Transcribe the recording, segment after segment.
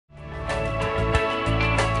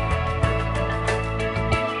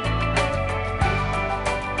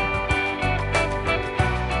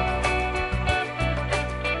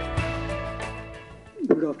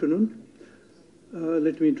afternoon.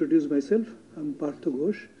 Let me introduce myself. I'm Partha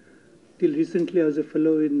Ghosh. Till recently, I was a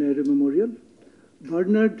fellow in Nehru Memorial.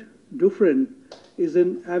 Bernard Dufresne is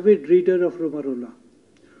an avid reader of Romain Rolland.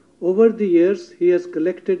 Over the years, he has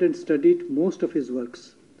collected and studied most of his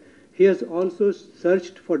works. He has also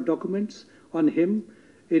searched for documents on him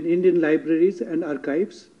in Indian libraries and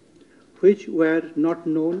archives, which were not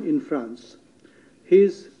known in France. He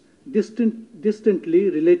is distantly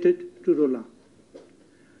related to Rolland.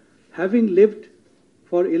 Having lived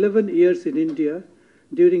for 11 years in India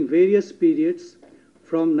during various periods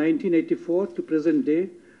from 1984 to present day,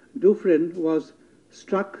 Dufresne was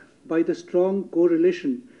struck by the strong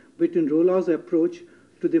correlation between Rolland's approach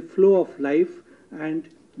to the flow of life and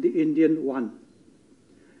the Indian one.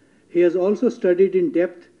 He has also studied in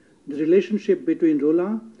depth the relationship between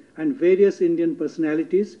Rolland and various Indian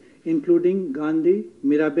personalities, including Gandhi,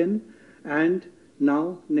 Miraben, and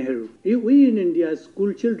now Nehru. We in India, as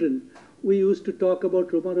school children, we used to talk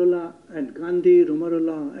about Romain Rolland and Gandhi, Romain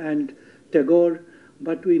Rolland and Tagore,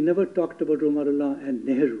 but we never talked about Romain Rolland and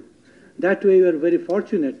Nehru. That way we are very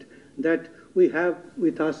fortunate that we have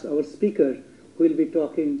with us our speaker who will be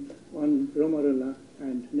talking on Romain Rolland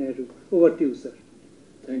and Nehru. Over to you, sir.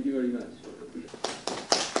 Thank you very much.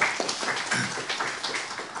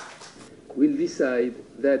 We'll decide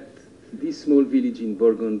that this small village in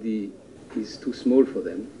Burgundy is too small for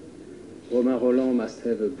them. Romain Rolland must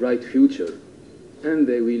have a bright future, and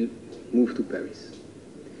they will move to Paris.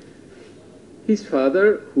 His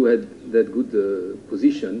father, who had that good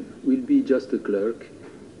position, will be just a clerk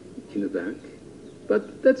in a bank.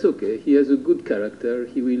 But that's okay. He has a good character.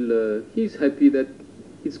 He's happy that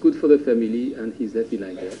it's good for the family, and he's happy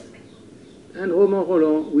like that. And Romain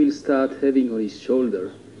Rolland will start having on his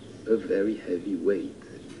shoulder a very heavy weight.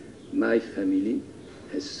 My family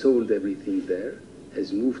has sold everything there,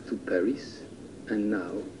 has moved to Paris, and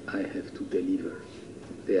now I have to deliver.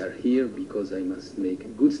 They are here because I must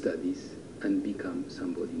make good studies and become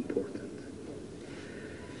somebody important.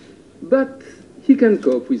 But he can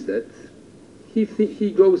cope with that.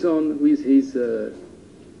 He goes on with his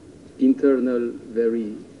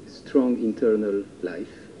very strong internal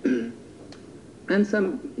life. And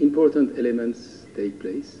some important elements take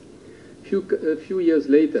place. A few years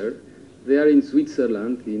later, they are in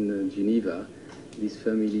Switzerland, in Geneva. This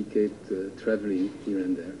family kept traveling here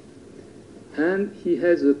and there. And he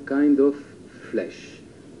has a kind of flash,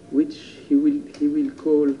 which he will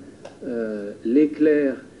call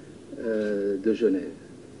l'éclair de Genève.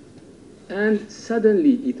 And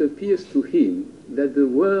suddenly it appears to him that the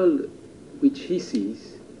world which he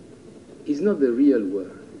sees is not the real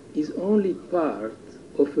world, is only part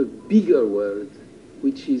of a bigger world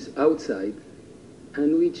which is outside,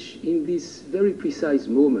 and which in this very precise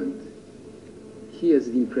moment he has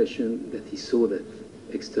the impression that he saw that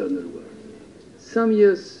external world. Some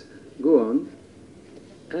years go on,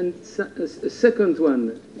 and a second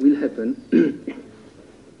one will happen.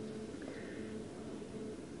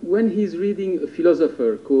 When he's reading a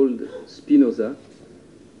philosopher called Spinoza,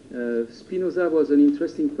 Spinoza was an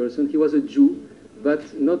interesting person. He was a Jew,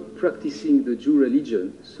 but not practicing the Jew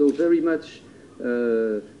religion, so very much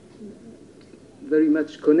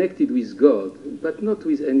connected with God, but not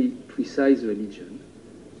with any precise religion.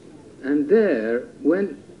 And there, while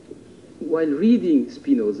reading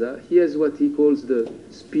Spinoza, he has what he calls the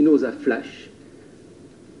Spinoza flash.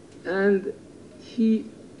 And he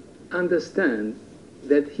understands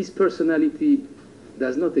that his personality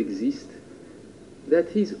does not exist, that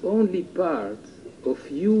he's only part of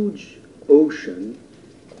huge ocean,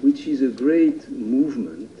 which is a great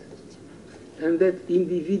movement, and that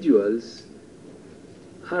individuals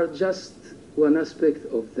are just one aspect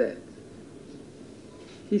of that.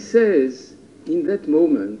 He says, in that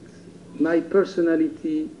moment, my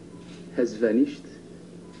personality has vanished.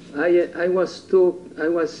 I was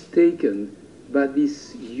taken by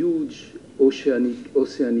this huge oceanic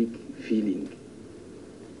feeling,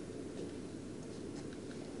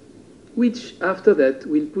 which after that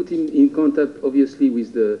will put him in contact, obviously,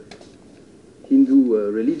 with the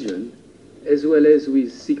Hindu religion, as well as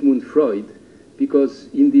with Sigmund Freud, because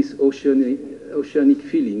in this oceanic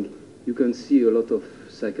feeling, you can see a lot of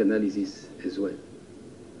psychoanalysis as well.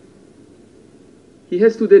 He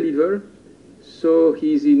has to deliver, so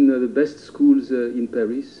he's in the best schools in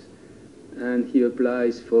Paris, and he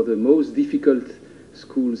applies for the most difficult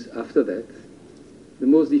schools after that. The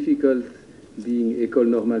most difficult being École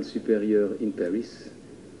Normale Supérieure in Paris,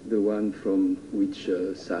 the one from which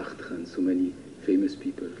Sartre and so many famous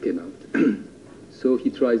people came out. So he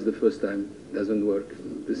tries the first time, doesn't work.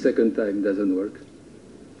 The second time doesn't work.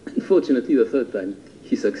 Unfortunately, the third time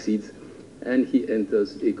he succeeds, and he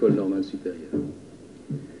enters École Normale Supérieure.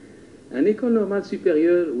 And École Normale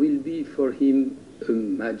Supérieure will be for him a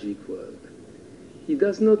magic world. He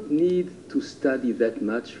does not need to study that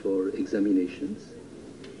much for examinations.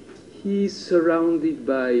 He is surrounded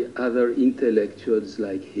by other intellectuals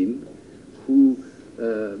like him who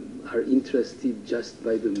are interested just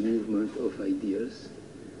by the movement of ideas.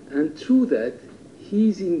 And through that, he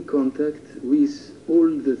is in contact with all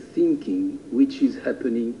the thinking which is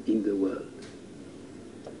happening in the world.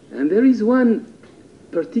 And there is one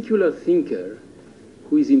particular thinker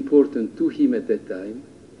who is important to him at that time,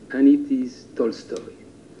 and it is Tolstoy.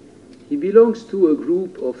 He belongs to a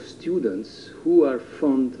group of students who are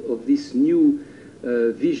fond of this new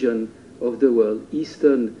vision of the world,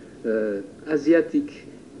 Eastern Asiatic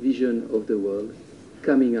vision of the world,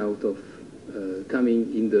 coming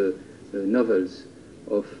in the novels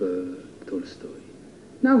of Tolstoy.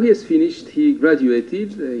 Now he has finished, he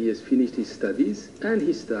graduated, he has finished his studies, and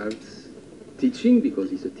he starts teaching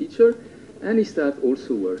because he's a teacher, and he starts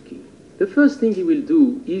also working. The first thing he will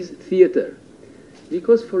do is theater,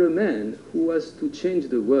 because for a man who was to change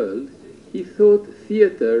the world, he thought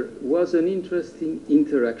theater was an interesting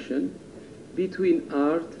interaction between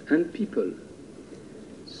art and people.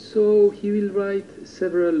 So he will write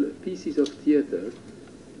several pieces of theater,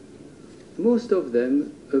 most of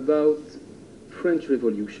them about French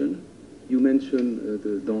Revolution. You mentioned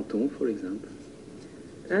the Danton, for example.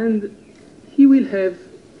 And he will have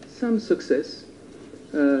some success.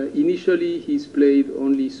 Initially, he's played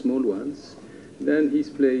only small ones. Then he's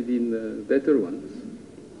played in better ones.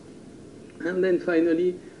 And then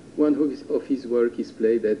finally, one of his work is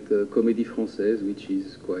played at Comédie Française, which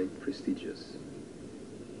is quite prestigious.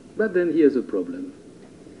 But then he has a problem.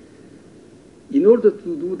 In order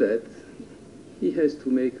to do that, he has to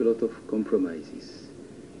make a lot of compromises.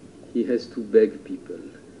 He has to beg people.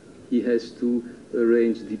 He has to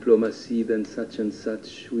arrange diplomacy, then such and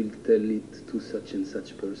such will tell it to such and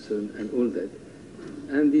such person, and all that.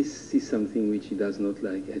 And this is something which he does not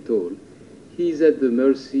like at all. He is at the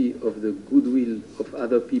mercy of the goodwill of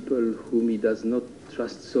other people whom he does not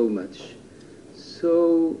trust so much.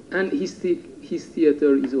 So, and his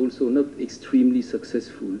theater is also not extremely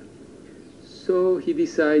successful. So he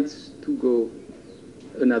decides to go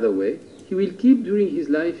another way. He will keep, during his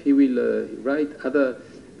life, he will write other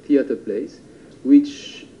theater plays,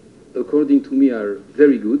 which, according to me, are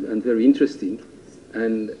very good and very interesting.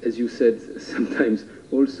 And as you said, sometimes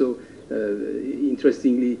also,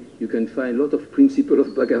 interestingly, you can find a lot of principle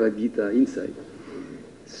of Bhagavad Gita inside.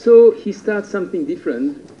 So he starts something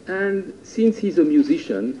different, and since he's a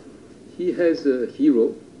musician, he has a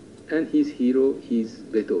hero, and his hero is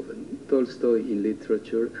Beethoven. Tolstoy in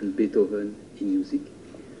literature and Beethoven in music.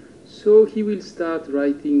 So he will start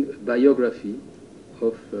writing a biography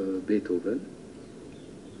of Beethoven,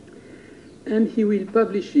 and he will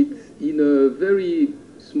publish it in a very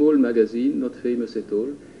small magazine, not famous at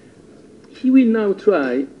all. He will now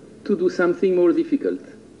try to do something more difficult.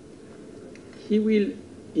 He will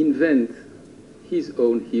invent his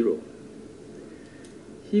own hero.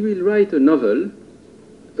 He will write a novel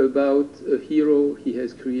about a hero he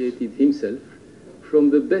has created himself from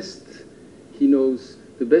the best he knows,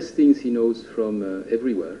 the best things he knows from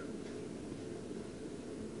everywhere.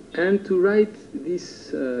 And to write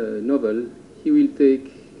this novel, he will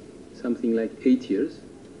take something like 8 years.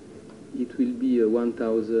 It will be a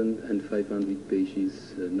 1,500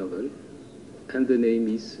 pages novel, and the name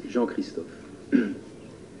is Jean-Christophe.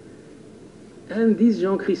 And this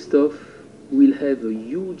Jean-Christophe will have a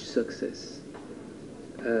huge success.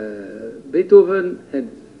 Beethoven had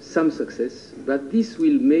some success, but this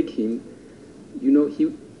will make him, he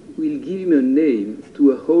will give him a name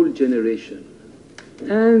to a whole generation.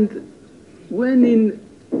 And when in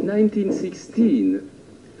 1916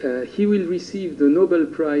 he will receive the Nobel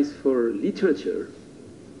Prize for Literature,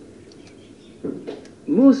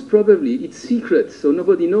 most probably, it's secret, so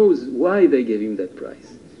nobody knows why they gave him that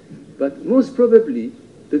prize. But most probably,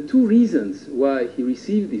 the two reasons why he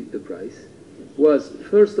received the prize was,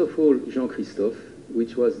 first of all, Jean-Christophe,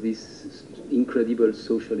 which was this incredible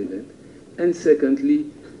social event, and secondly,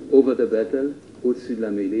 Over the Battle, Au-dessus de la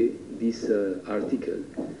mêlée, this article.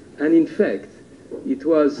 And in fact, it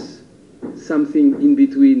was something in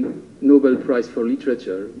between Nobel Prize for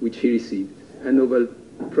Literature, which he received, and Nobel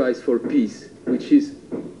Prize for Peace, which is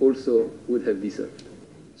also would have deserved.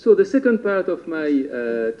 So the second part of my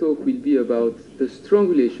talk will be about the strong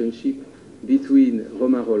relationship between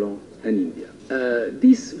Romain Rolland and India.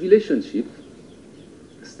 This relationship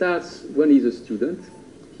starts when he's a student.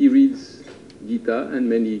 He reads Gita and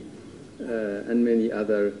many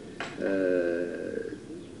other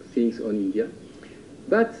things on India.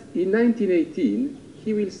 But in 1918,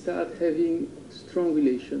 he will start having strong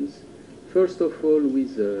relations, first of all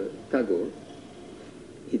with Tagore.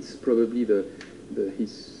 It's probably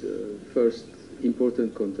his first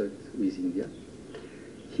important contact with India.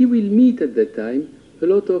 He will meet at that time a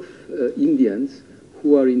lot of Indians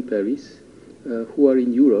who are in Paris, who are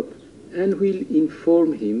in Europe, and will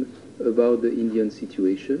inform him about the Indian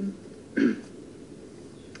situation.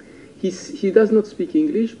 He does not speak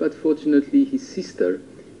English, but fortunately his sister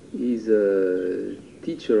is a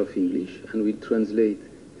teacher of English and will translate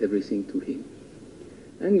everything to him.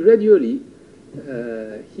 And gradually,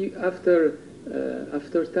 after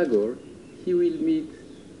Tagore, he will meet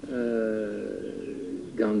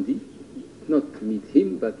Gandhi, not meet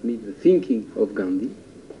him, but meet the thinking of Gandhi.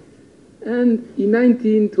 And in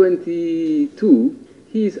 1922,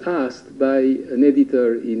 he is asked by an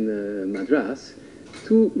editor in Madras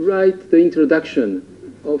to write the introduction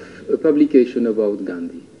of a publication about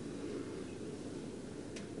Gandhi.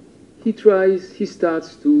 He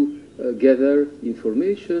starts to gather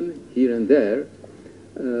information here and there.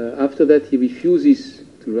 After that, he refuses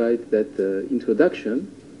to write that introduction.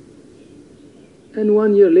 And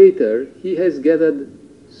 1 year later, he has gathered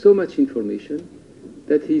so much information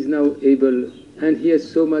that he is now able, and he has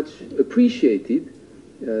so much appreciated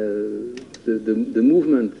the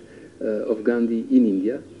movement of Gandhi in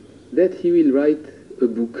India, that he will write a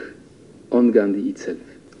book on Gandhi itself.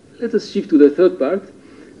 Let us shift to the third part,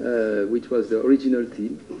 which was the original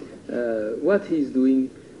theme. What he is doing,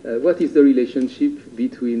 what is the relationship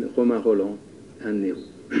between Romain Rolland and Nehru?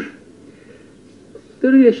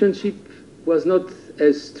 The relationship was not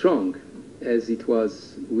as strong as it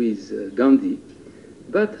was with Gandhi,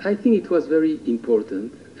 but I think it was very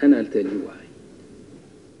important, and I'll tell you why.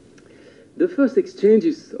 The first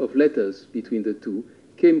exchanges of letters between the two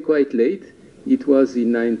came quite late. It was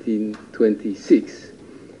in 1926.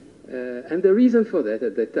 And the reason for that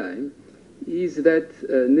at that time is that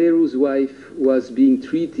Nehru's wife was being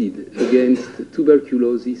treated against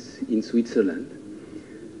tuberculosis in Switzerland.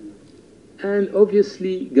 And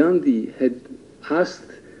obviously Gandhi had asked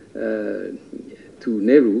to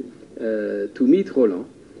Nehru to meet Rolland,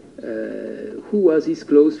 who was his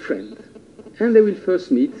close friend. And they will first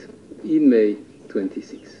meet in May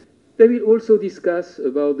 26. They will also discuss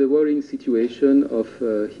about the worrying situation of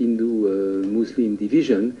Hindu-Muslim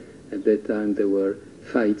division. At that time there were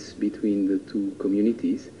fights between the two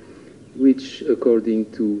communities, which according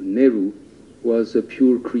to Nehru was a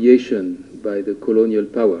pure creation by the colonial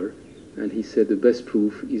power. And he said the best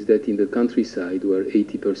proof is that in the countryside where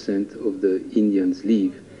 80% of the Indians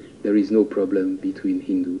live, there is no problem between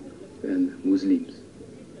Hindu and Muslims.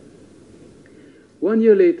 1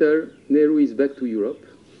 year later, Nehru is back to Europe.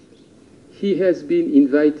 He has been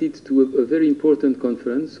invited to a very important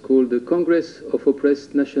conference called the Congress of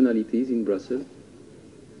Oppressed Nationalities in Brussels.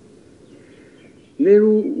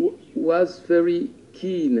 Nehru was very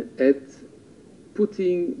keen at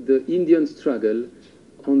putting the Indian struggle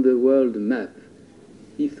on the world map.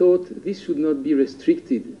 He thought this should not be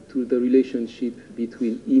restricted to the relationship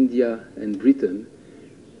between India and Britain.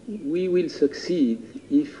 We will succeed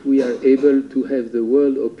if we are able to have the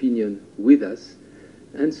world opinion with us.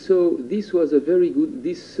 And so this was a very good,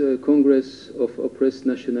 this Congress of Oppressed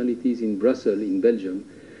Nationalities in Brussels, in Belgium,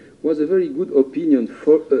 was a very good opinion,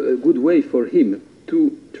 a good way for him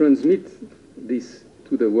to transmit this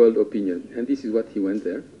to the world opinion. And this is what he went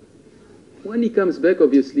there. When he comes back,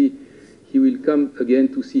 obviously, he will come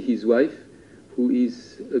again to see his wife, who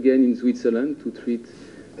is again in Switzerland to treat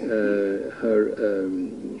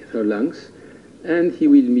her lungs. And he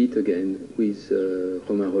will meet again with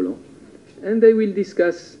Romain Rolland. And they will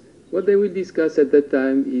discuss, what they will discuss at that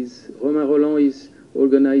time is Romain Rolland is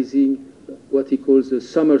organizing what he calls a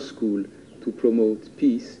summer school to promote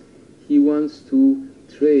peace. He wants to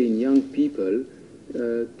train young people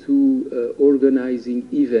to organizing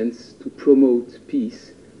events to promote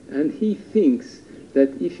peace. And he thinks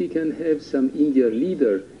that if he can have some Indian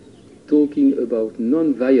leader talking about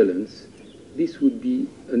non-violence, this would be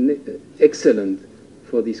excellent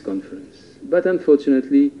for this conference. But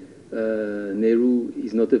unfortunately, Nehru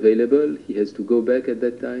is not available. He has to go back at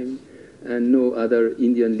that time, and no other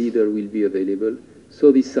Indian leader will be available.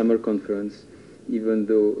 So this summer conference, even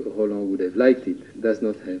though Rolland would have liked it, does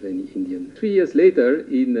not have any Indian. 3 years later,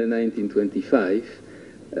 in 1925,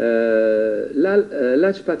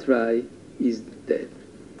 Lajpat Rai is dead.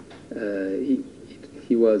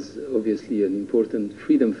 He was obviously an important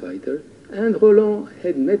freedom fighter, and Rolland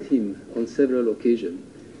had met him on several occasions.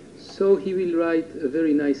 So he will write a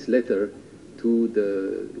very nice letter to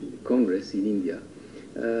the Congress in India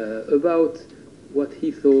about what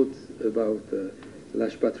he thought about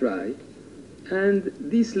Lajpat Rai. And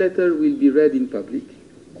this letter will be read in public.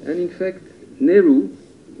 And in fact, Nehru,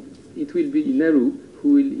 it will be Nehru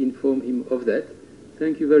who will inform him of that.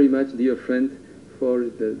 Thank you very much, dear friend, for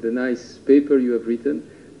the nice paper you have written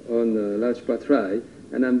on Lajpat Rai.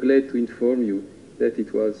 And I'm glad to inform you that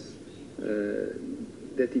it was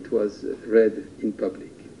read in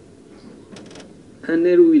public. And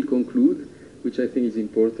Nehru will conclude, which I think is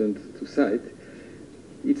important to cite,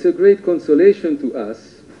 it's a great consolation to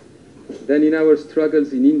us that in our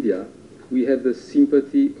struggles in India, we have the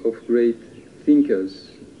sympathy of great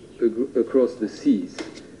thinkers across the seas,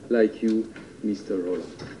 like you, Mr.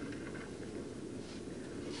 Rolland.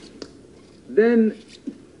 Then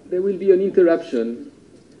there will be an interruption.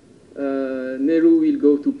 Nehru will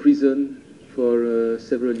go to prison for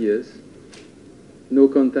several years. No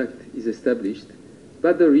contact is established,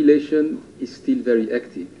 but the relation is still very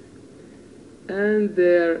active. And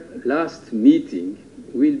their last meeting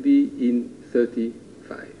will be in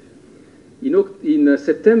 35. In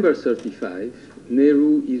September 35,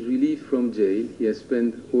 Nehru is relieved from jail. He has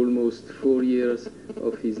spent almost 4 years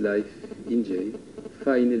of his life in jail.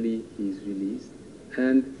 Finally, he is released.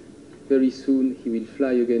 And very soon he will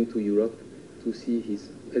fly again to Europe to see his,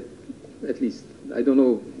 at least, I don't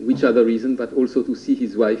know which other reason, but also to see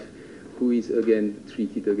his wife, who is again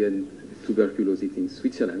treated again tuberculosis in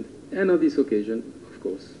Switzerland. And on this occasion, of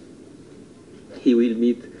course, he will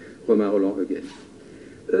meet Romain Rolland again.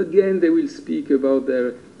 Again, they will speak about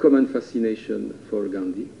their common fascination for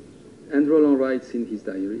Gandhi. And Rolland writes in his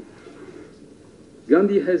diary,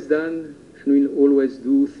 Gandhi has done and will always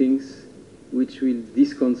do things which will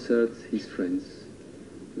disconcert his friends.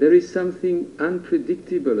 There is something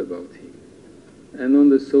unpredictable about him. And on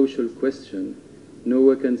the social question, no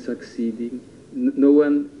one can succeed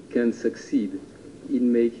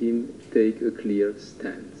in making him take a clear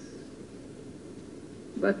stance.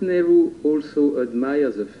 But Nehru also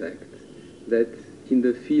admires the fact that in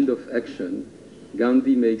the field of action,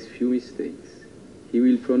 Gandhi makes few mistakes. He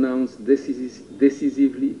will pronounce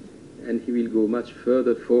decisively, and he will go much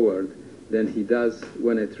further forward than he does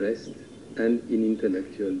when at rest and in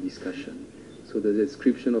intellectual discussion. So the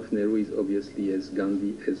description of Nehru is obviously as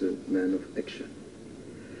Gandhi as a man of action.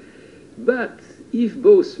 But if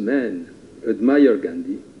both men admire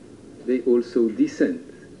Gandhi, they also dissent.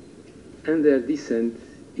 And their dissent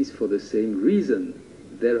is for the same reason,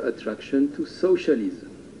 their attraction to socialism.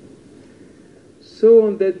 So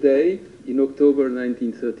on that day, in October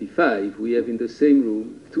 1935, we have in the same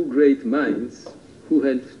room two great minds who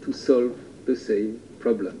helped to solve the same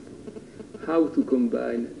problem: how to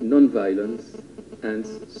combine non-violence and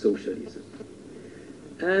socialism.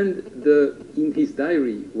 And in his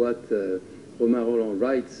diary, what Romain Rolland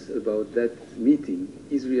writes about that meeting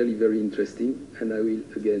is really very interesting, and I will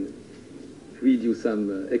again read you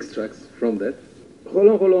some extracts from that.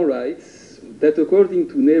 Rolland writes that according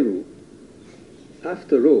to Nehru,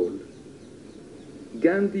 after all,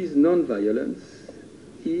 Gandhi's non-violence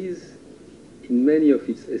is, in many of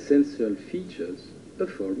its essential features, a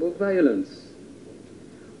form of violence,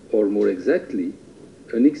 or more exactly,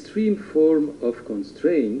 an extreme form of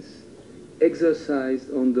constraints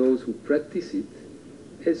exercised on those who practice it,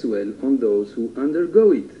 as well on those who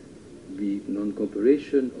undergo it, be it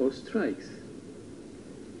non-cooperation or strikes.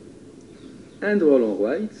 And Rolland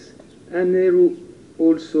writes, and Nehru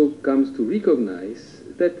also comes to recognize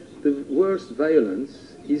that the worst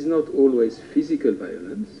violence is not always physical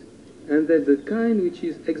violence, and that the kind which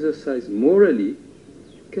is exercised morally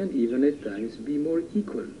can even at times be more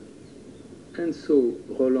equal. And so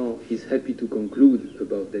Rolland is happy to conclude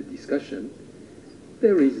about that discussion.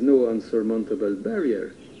 There is no unsurmountable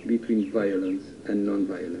barrier between violence and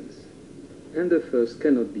non-violence, and the first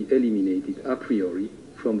cannot be eliminated a priori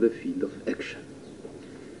from the field of action.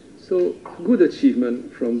 So, good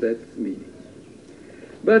achievement from that meeting.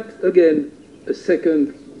 But again, a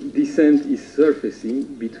second dissent is surfacing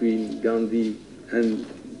between Gandhi and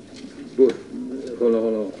both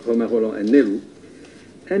Romain Rolland and Nehru,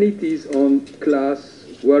 and it is on class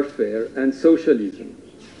warfare and socialism.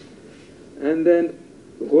 And then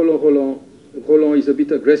Rolland is a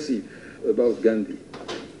bit aggressive about Gandhi.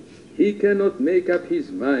 He cannot make up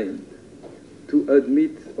his mind to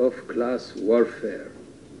admit of class warfare.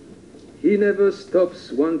 He never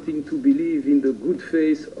stops wanting to believe in the good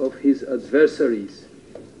faith of his adversaries,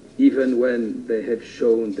 even when they have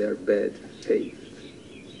shown their bad faith.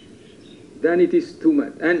 Then it is too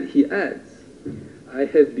much. And he adds, I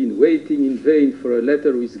have been waiting in vain for a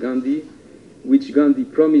letter with Gandhi, which Gandhi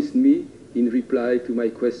promised me in reply to my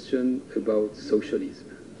question about socialism.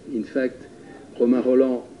 In fact, Romain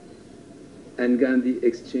Rolland and Gandhi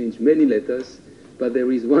exchanged many letters, but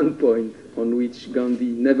there is one point on which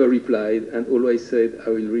Gandhi never replied and always said, I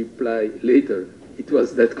will reply later. It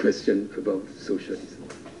was that question about socialism.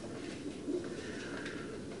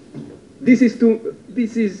 This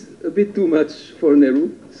is a bit too much for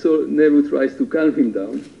Nehru, so Nehru tries to calm him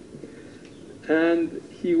down. And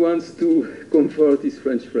he wants to comfort his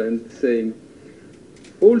French friend, saying,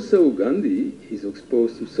 also Gandhi is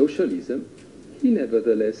exposed to socialism. He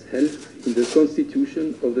nevertheless helped in the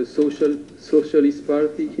constitution of the Socialist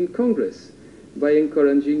Party in Congress by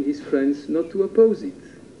encouraging his friends not to oppose it.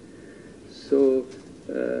 So,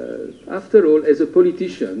 after all, as a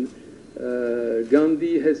politician,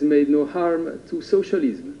 Gandhi has made no harm to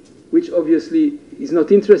socialism, which obviously is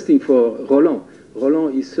not interesting for Rolland.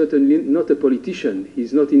 Rolland is certainly not a politician.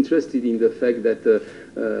 He's not interested in the fact that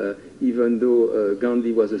even though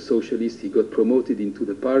Gandhi was a socialist, he got promoted into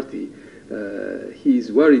the party. He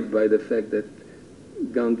is worried by the fact that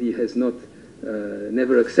Gandhi has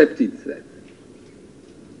never accepted that.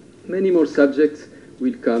 Many more subjects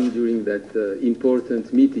will come during that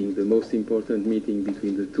important meeting, the most important meeting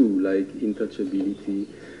between the two, like intouchability,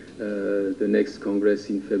 the next Congress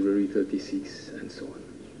in February 36, and so on.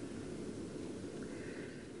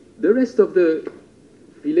 The rest of the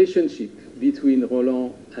relationship between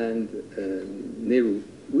Rolland and Nehru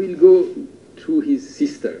will go through his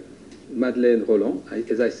sister, Madeleine Rolland.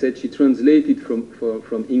 As I said, she translated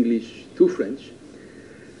from English to French.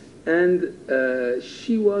 And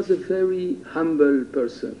she was a very humble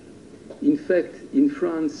person. In fact, in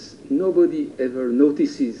France, nobody ever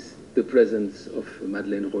notices the presence of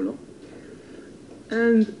Madeleine Rolland.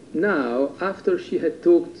 And now, after she had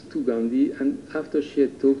talked to Gandhi and after she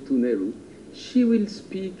had talked to Nehru, she will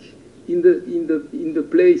speak in the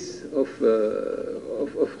place of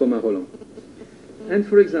Romain Rolland. And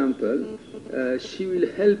for example, she will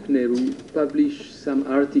help Nehru publish some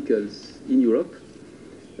articles in Europe.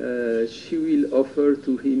 She will offer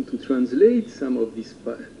to him to translate some of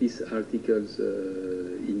these articles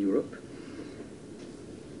in Europe.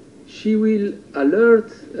 She will alert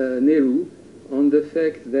Nehru on the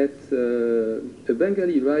fact that a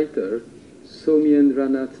Bengali writer,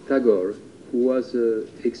 Soumyendranath Tagore, who was an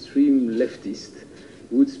extreme leftist,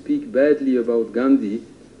 would speak badly about Gandhi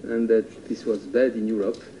and that this was bad in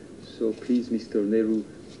Europe. So please, Mr. Nehru,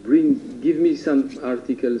 give me some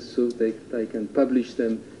articles so that I can publish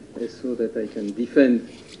them, so that I can defend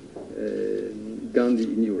Gandhi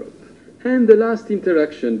in Europe. And the last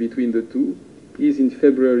interaction between the two is in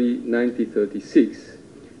February 1936,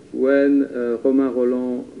 when Romain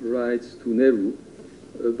Rolland writes to Nehru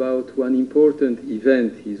about one important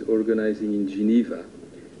event he's organizing in Geneva,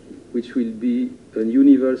 which will be a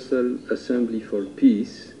Universal Assembly for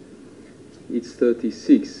Peace. It's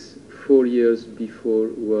 36, 4 years before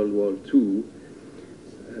World War II.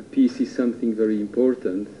 Peace is something very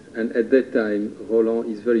important, and at that time, Rolland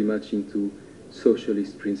is very much into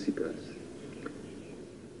socialist principles.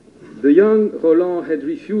 The young Rolland had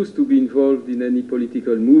refused to be involved in any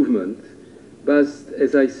political movement, but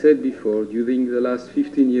as I said before, during the last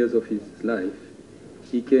 15 years of his life,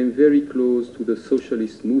 he came very close to the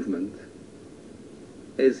socialist movement,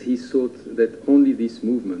 as he thought that only this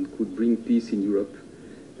movement could bring peace in Europe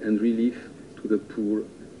and relief to the poor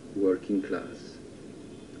working class.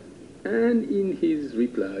 And in his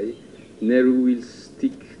reply, Nehru will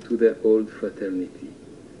stick to their old fraternity.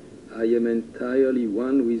 I am entirely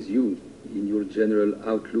one with you in your general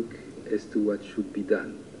outlook as to what should be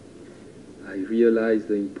done. I realize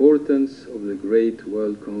the importance of the great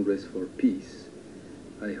World Congress for Peace.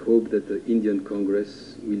 I hope that the Indian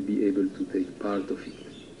Congress will be able to take part of it.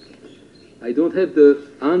 I don't have the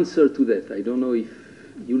answer to that. I don't know if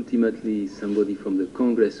ultimately somebody from the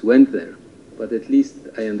Congress went there, but at least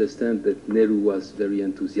I understand that Nehru was very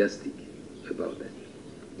enthusiastic about that.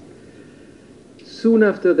 Soon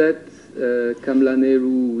after that, Kamala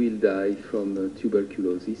Nehru will die from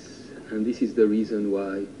tuberculosis, and this is the reason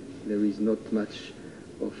why there is not much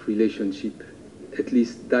of relationship, at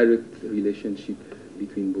least direct relationship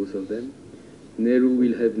between both of them. Nehru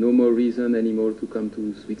will have no more reason anymore to come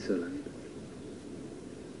to Switzerland.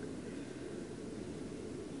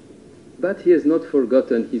 But he has not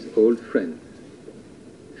forgotten his old friend.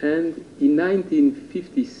 And in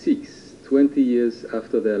 1956, 20 years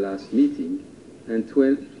after their last meeting, and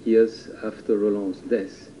 12 years after Rolland's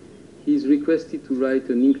death, he is requested to write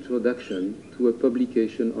an introduction to a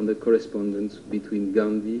publication on the correspondence between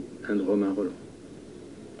Gandhi and Romain Rolland.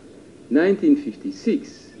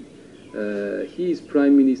 1956, he is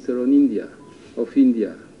Prime Minister of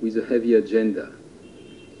India with a heavy agenda.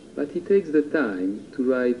 But he takes the time to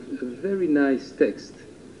write a very nice text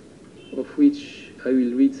of which I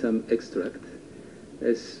will read some extract,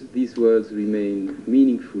 as these words remain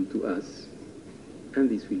meaningful to us, and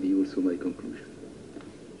this will be also my conclusion.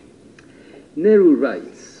 Nehru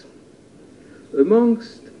writes,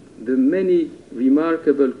 amongst the many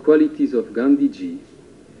remarkable qualities of Gandhiji,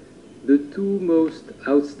 the two most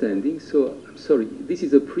outstanding, so I'm sorry, this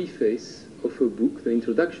is a preface of a book, the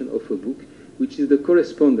introduction of a book, which is the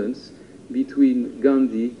correspondence between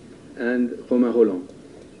Gandhi and Romain Rolland.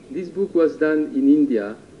 This book was done in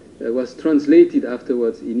India, was translated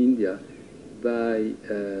afterwards in India by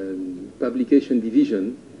Publication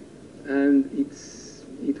Division, and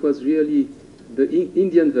it was really, the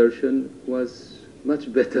Indian version was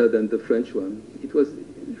much better than the French one. It was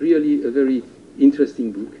really a very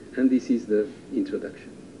interesting book, and this is the introduction.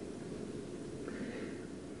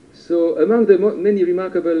 So among the many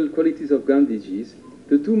remarkable qualities of Gandhiji's,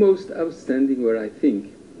 the two most outstanding were, I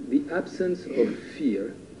think, the absence of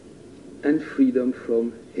fear and freedom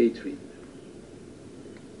from hatred.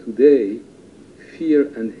 Today,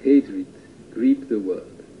 fear and hatred grip the world.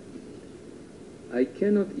 I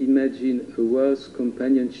cannot imagine a worse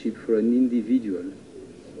companionship for an individual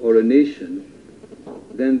or a nation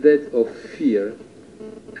than that of fear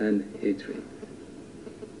and hatred.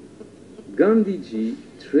 Gandhiji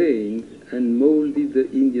trained and molded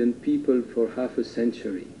the Indian people for half a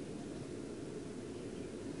century.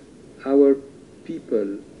 Our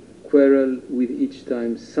people quarrel with each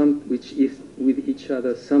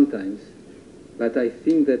other sometimes, but I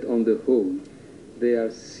think that on the whole, they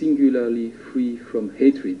are singularly free from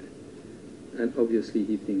hatred, and obviously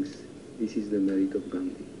he thinks this is the merit of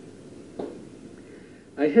Gandhi.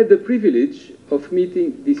 I had the privilege of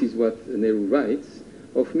meeting, this is what Nehru writes,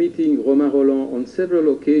 of meeting Romain Rolland on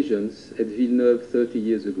several occasions at Villeneuve 30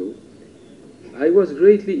 years ago. I was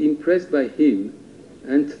greatly impressed by him,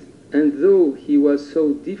 and though he was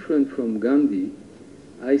so different from Gandhi,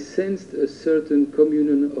 I sensed a certain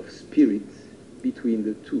communion of spirit between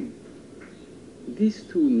the two. These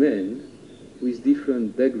two men, with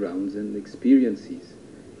different backgrounds and experiences,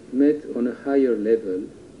 met on a higher level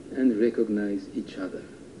and recognized each other.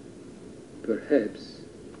 Perhaps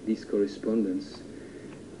in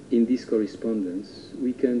this correspondence,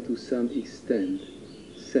 we can to some extent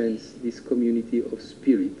sense this community of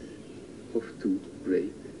spirit of two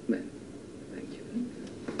great